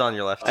 No, it is on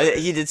your left.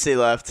 He did say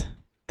left.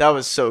 That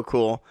was so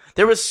cool.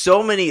 There was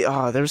so many.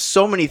 There was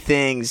so many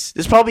things.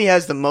 This probably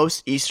has the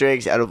most Easter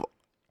eggs out of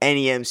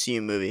any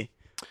MCU movie.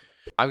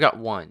 I've got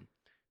one.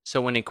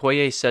 So when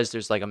Okoye says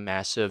there's like a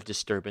massive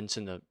disturbance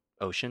in the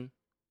ocean,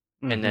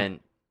 and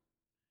then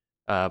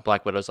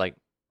Black Widow's like,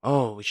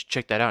 "Oh, we should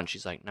check that out," and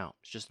she's like, "No,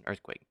 it's just an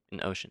earthquake in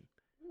the ocean."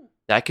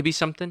 That could be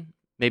something.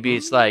 Maybe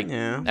it's like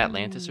Yeah.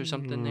 Atlantis or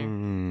something there,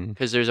 Mm.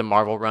 because there's a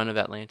Marvel run of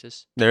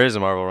Atlantis. There is a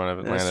Marvel run of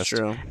Atlantis. That's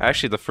true.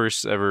 Actually, the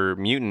first ever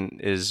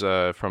mutant is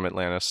from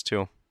Atlantis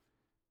too.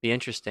 Be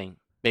interesting.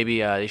 Maybe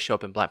they show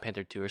up in Black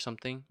Panther 2 or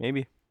something.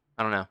 Maybe.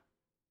 I don't know.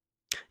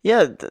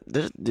 Yeah,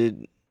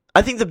 dude.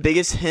 I think the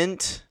biggest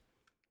hint,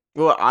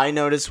 what I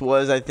noticed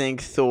was I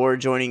think Thor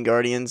joining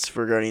Guardians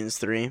for Guardians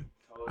 3.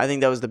 I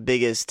think that was the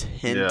biggest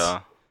hint Yeah.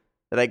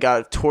 that I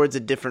got towards a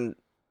different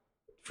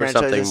For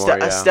franchise, something a, more,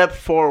 yeah. a step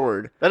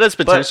forward. That has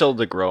potential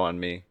to grow on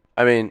me.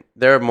 I mean,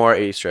 there are more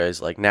Easter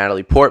eggs. Like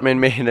Natalie Portman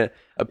made an Yeah,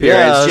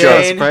 appearance. I was Jane.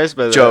 not surprised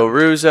by that. Joe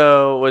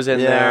Russo was in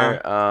Yeah.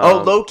 there.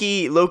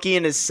 Loki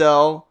in his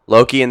cell.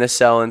 Loki in the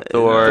cell in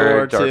Thor,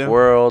 Thor, Dark too.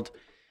 World.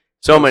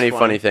 So That was many funny.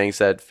 funny things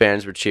that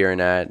fans were cheering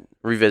at.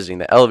 Revisiting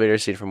the elevator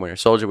scene from Winter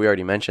Soldier. We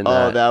already mentioned Oh,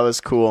 that. that was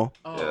cool.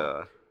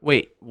 Yeah.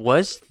 Wait,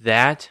 was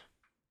that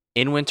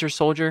in Winter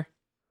Soldier,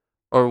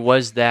 or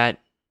was that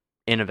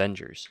in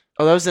Avengers.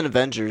 Oh, that was in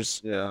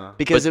Avengers Yeah.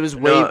 because But it was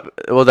way. no,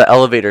 well, the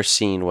elevator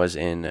scene was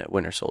in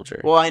Winter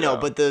Soldier. Well, I know, Yeah.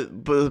 but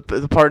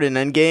the part in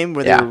Endgame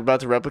where Yeah. they were about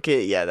to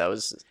replicate, yeah, that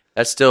was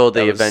That's still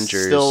the that was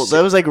Avengers. Still,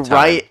 that was like time.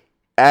 right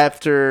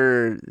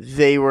after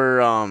they were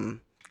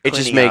It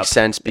just cleaning makes up.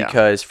 sense Yeah.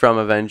 because from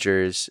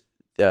Avengers,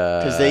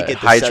 'Cause they get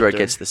the Hydra scepter.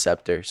 gets the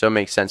scepter, so it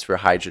makes sense for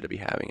Hydra to be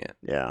having it.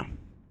 Yeah.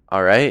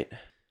 All right.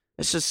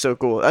 It's just so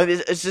cool. I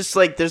mean, it's just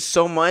like there's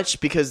so much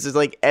because there's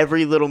like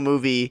every little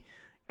movie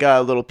got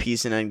a little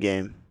piece in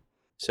Endgame.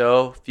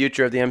 So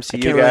future of the I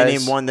MCU, can't guys. really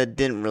name one that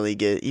didn't really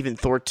get. Even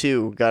Thor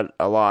 2 got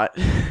a lot.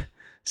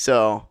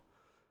 So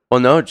Well,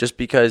 no, just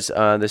because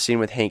the scene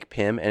with Hank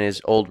Pym and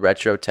his old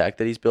retro tech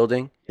that he's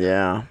building.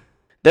 yeah,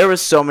 there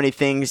was so many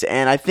things,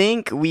 and I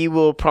think we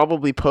will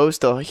probably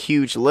post a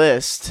huge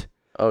list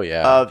Oh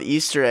yeah. of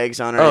Easter eggs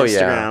on our Oh, yeah.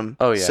 Instagram.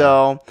 Oh, yeah.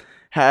 So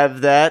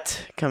have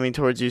that coming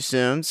towards you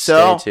soon.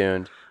 So Stay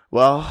tuned.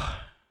 well,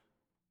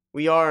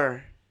 we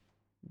are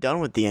done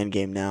with the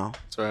Endgame now.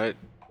 That's right.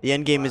 The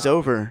Endgame is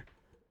over.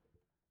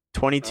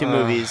 22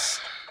 movies,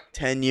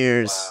 10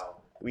 years.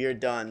 We are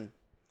done.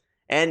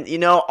 And, you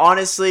know,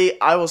 honestly,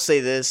 I will say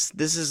this.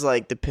 This is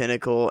like the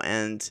pinnacle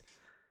and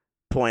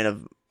point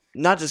of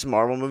not just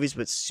Marvel movies,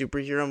 but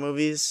superhero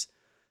movies.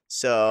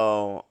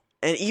 So,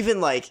 and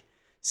even like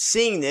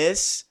seeing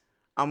this,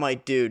 I'm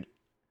like, dude,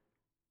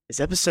 is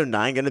episode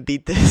 9 going to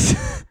beat this?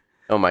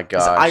 Oh my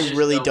 'Cause gosh. I There's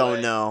really no don't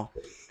way. know.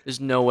 There's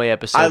no way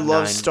episode I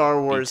love 9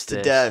 Star Wars beats to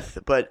this. death,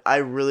 but I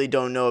really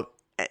don't know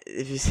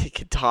if it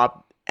could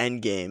top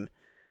Endgame.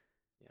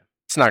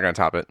 It's not gonna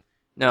top it.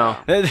 No,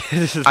 I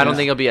don't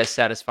think it'll be as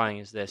satisfying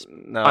as this.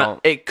 No.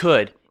 It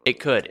could. It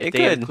could. If It they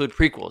could. include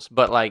prequels.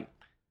 But, like,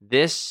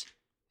 this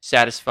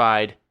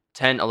satisfied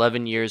 10,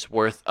 11 years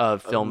worth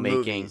of filmmaking.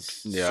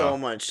 Movies. Yeah. So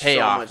much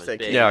Payoff so much is that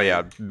big. came Yeah, in.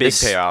 yeah. Big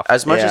This- payoff.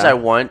 As much as Yeah. I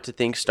want to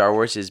think Star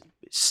Wars is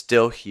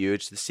still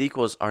huge, the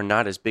sequels are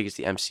not as big as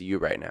the MCU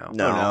right now.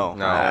 No, Oh, no.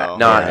 no,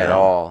 Not yeah. at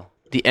all.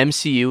 The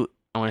MCU,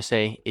 I want to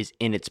say, is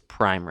in its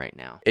prime right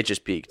now. It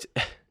just peaked.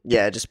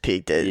 Yeah, it just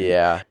peaked it.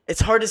 Yeah. It's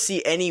hard to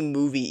see any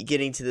movie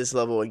getting to this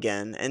level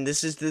again, and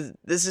this is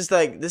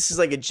like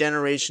a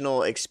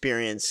generational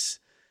experience.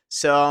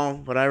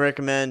 So, what I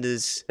recommend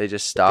is They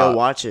just stopped. go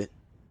watch it.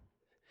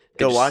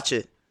 They Go just- watch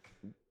it.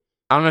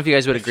 I don't know if you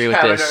guys would agree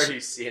with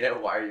this. seen it.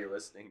 Why are you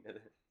listening to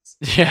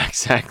this? Yeah,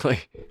 exactly.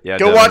 Yeah,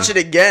 Go Devin. watch it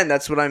again.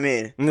 That's what I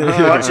mean.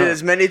 Watch it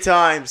as many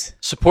times.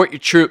 Support your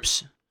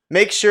troops.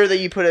 Make sure that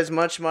you put as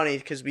much money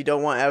because we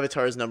don't want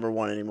Avatar's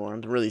 #1 anymore.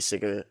 I'm really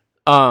sick of it.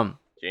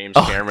 James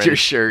Oh, Cameron. your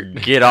shirt.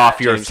 Get off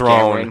your James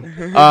throne.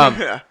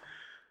 Cameron.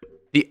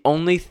 The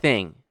only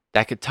thing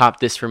that could top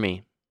this for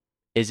me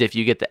is if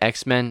you get the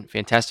X-Men,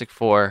 Fantastic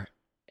Four,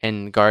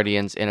 and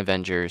Guardians and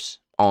Avengers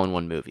all in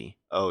one movie.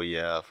 Oh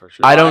yeah, for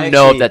sure. I don't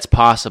know actually- if that's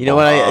possible. You know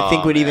what I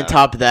think Oh, would even man.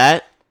 top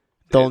that?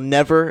 They'll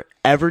never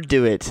ever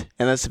do it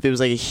unless if it was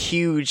like a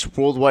huge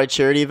worldwide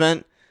charity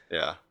event.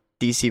 Yeah.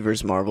 DC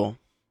versus Marvel,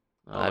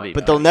 That'd be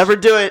but they'll never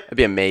do it. That'd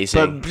be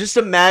amazing. But just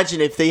imagine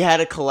if they had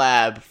a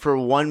collab for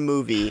one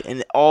movie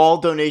and all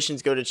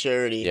donations go to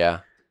charity. yeah.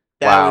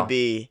 That Wow. would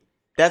be.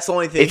 That's the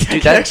only thing. It's, I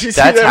dude, can that's actually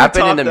see that would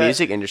happened in top the that.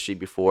 music industry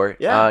before.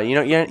 Yeah. You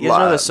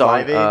know the song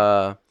Live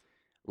Aid?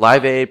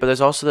 Live Aid, but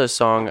there's also the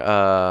song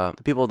The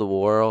People of the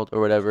World or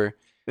whatever.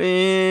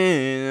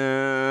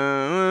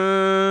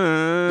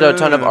 So a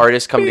ton of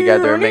artists come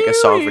together and make a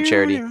song for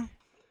charity. Could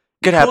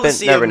Cool to happen,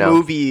 see never a know.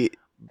 movie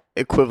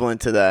equivalent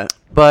to that.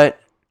 But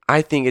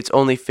I think it's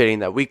only fitting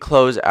that we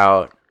close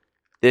out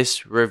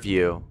this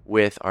review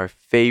with our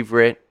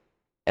favorite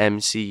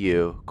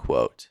MCU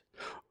quote.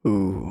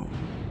 Ooh.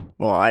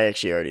 Well, I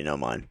actually already know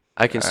mine.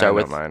 I can I start know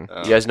with mine.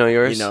 You guys know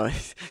yours? You know.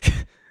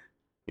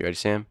 You ready,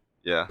 Sam?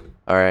 Yeah.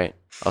 All right.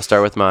 I'll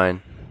start with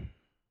mine.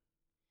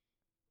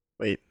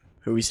 Wait,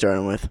 who are we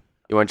starting with?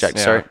 You want Jack to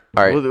Yeah. start?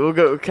 All right. We'll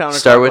go counterclockwise.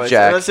 Start with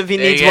Jack. Unless if he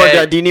Dang needs more.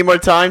 it. Do you need more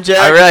time, Jack?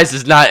 I realize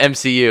it's not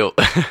MCU.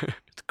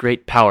 With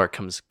great power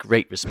comes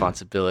great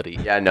responsibility.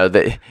 Yeah, no,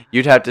 that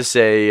you'd have to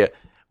say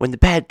when the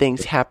bad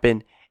things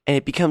happen and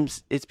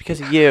it's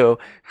because of you.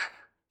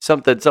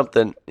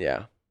 Something.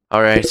 Yeah.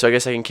 All right, so I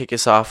guess I can kick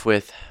us off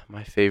with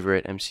my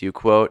favorite MCU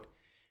quote,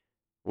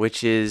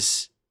 which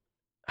is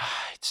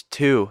it's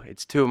two.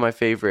 It's two of my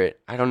favorite.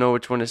 I don't know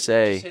which one to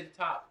say.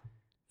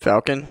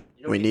 Falcon,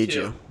 don't we need need to.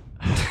 you.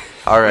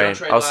 All We don't right,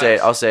 trade I'll say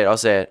it. lives. I'll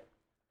say it.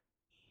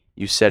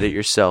 You said it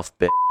yourself,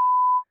 bitch.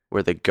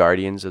 We're the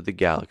Guardians of the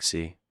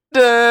Galaxy.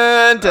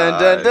 Dun, dun,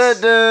 dun, dun,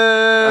 Nice.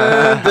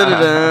 dun, dun,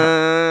 dun,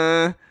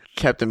 dun.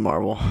 Captain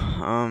Marvel.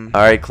 All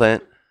right,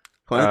 Clint.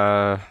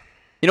 Clint?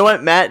 You know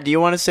what, Matt? Do you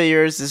want to say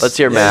yours? Let's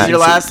hear this Matt. is your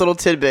last little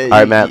tidbit. All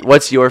right, Matt.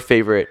 What's your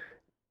favorite?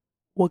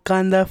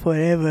 Wakanda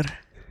forever.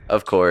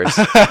 Of course.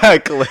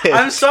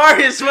 Clint.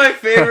 sorry, it's my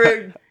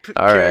favorite.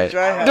 All right.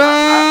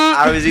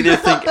 I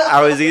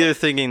was either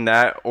thinking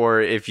that,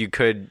 or if you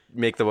could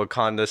make the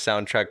Wakanda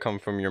soundtrack come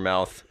from your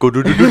mouth.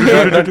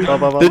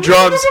 The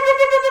drums.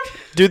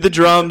 Do the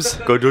drums.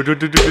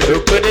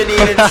 Couldn't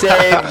even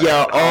save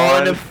your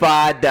own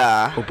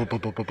father.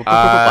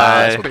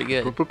 That's pretty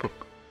good.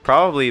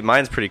 Probably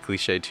mine's pretty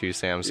cliche too,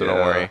 Sam. So don't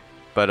Yeah. worry.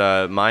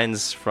 But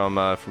mine's from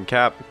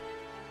Cap,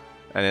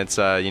 and it's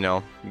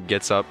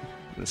gets up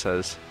and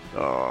says,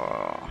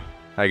 Oh.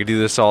 "I could do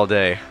this all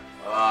day."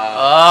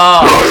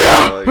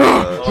 Oh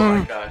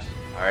my gosh.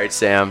 All right,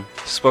 Sam.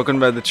 Spoken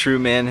by the true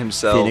man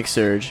himself. Phoenix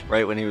Surge.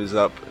 Right when he was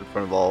up in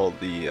front of all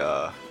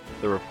the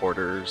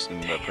reporters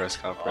in the press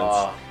conference.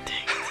 Oh.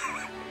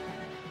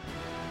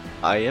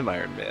 I am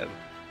Iron Man.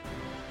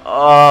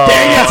 Oh.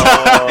 Dang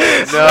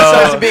it! No.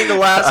 Besides being the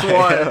last one.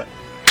 Well,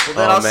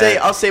 then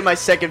Oh, I'll say my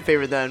second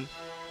favorite then.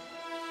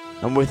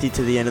 I'm with you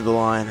to the end of the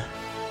line.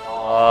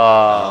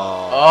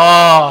 Oh.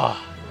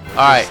 Oh. All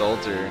right.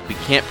 Soldier. We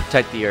can't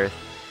protect the Earth.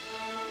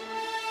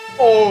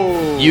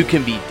 Oh. You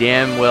can be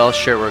damn well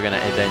sure we're gonna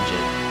avenge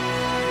it.